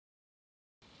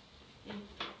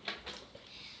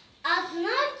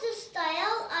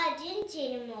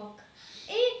теремок.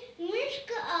 И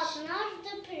мышка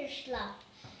однажды пришла.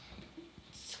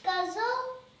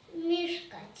 Сказал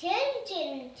Мишка: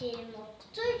 теремок,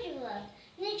 кто живет?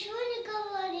 Ничего не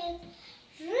говорит.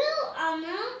 Жил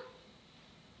она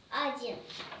один.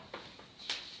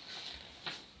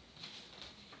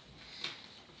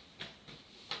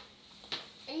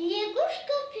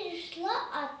 Лягушка пришла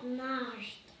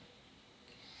однажды.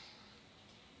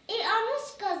 И она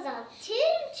сказала: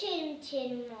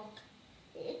 теремок,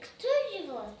 кто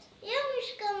живет? Я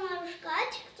мышка-нарушка, а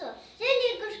ты кто? Я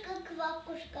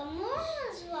лягушка-квакушка.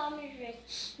 Можно с вами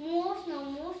жить?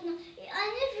 Можно. И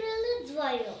они жили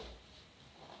вдвоем.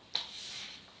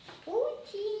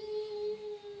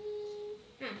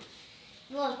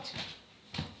 Вот.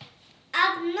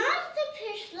 Однажды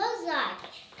пришла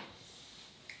зайчик.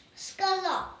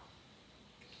 Сказал: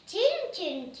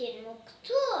 теремок,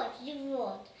 кто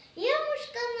живет? Я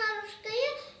мышка-нарушка,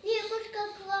 я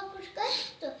лягушка-квакушка, а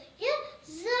кто? Я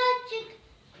зайчик,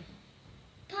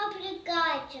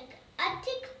 попрыгайчик, а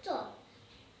ты кто?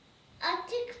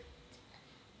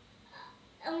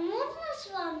 Можно с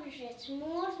вами жить?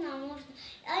 Можно.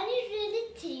 Они жили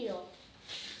трио.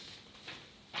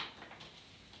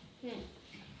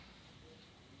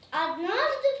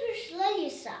 Однажды пришла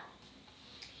лиса.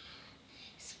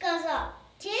 Сказал: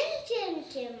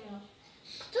 теремок,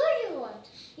 кто живет?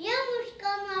 Я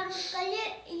мышка-нарушка,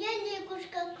 я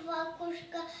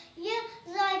лягушка-квакушка, я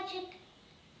зайчик,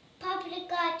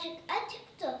 попрыгайчик, а ты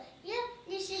кто? Я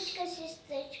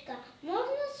лисичка-сестричка.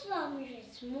 Можно с вами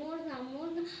жить? Можно.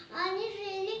 Они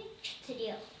жили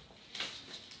четырех.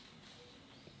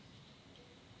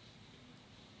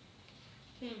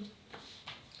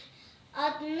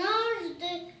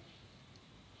 Однажды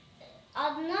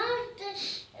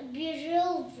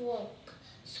бежал волк.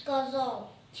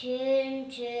 Сказал: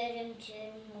 теремок,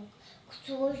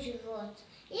 кто живет?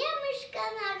 Я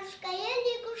мышка-нарушка, я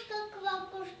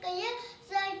лягушка-квакушка, я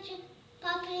зайчик,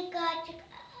 попрыгайчик,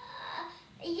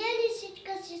 я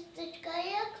лисичка-сестричка,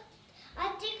 а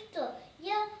ты кто?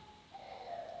 Я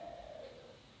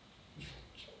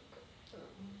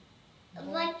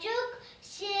бачок,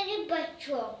 серый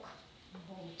бачок.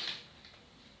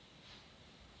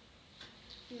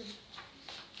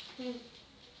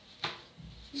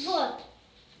 Вот.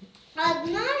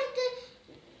 Однажды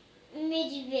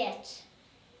медведь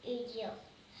идет.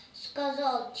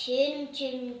 Сказал: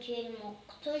 теремок,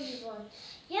 кто живет?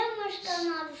 Я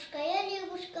мышка-нарушка, я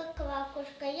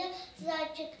лягушка-квакушка, я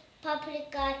зайчик,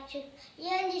 попрыгайчик,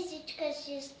 я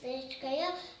лисичка-сестричка,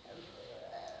 я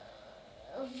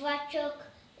бачок,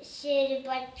 серый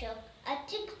бачок. А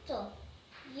ты кто?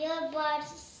 Я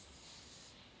барсик,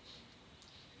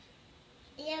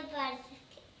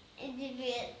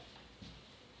 медведь.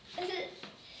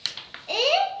 И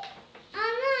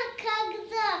она,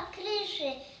 когда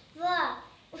крыша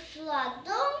ушла в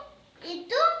дом, и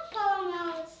дом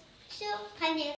поломался. Все, конец.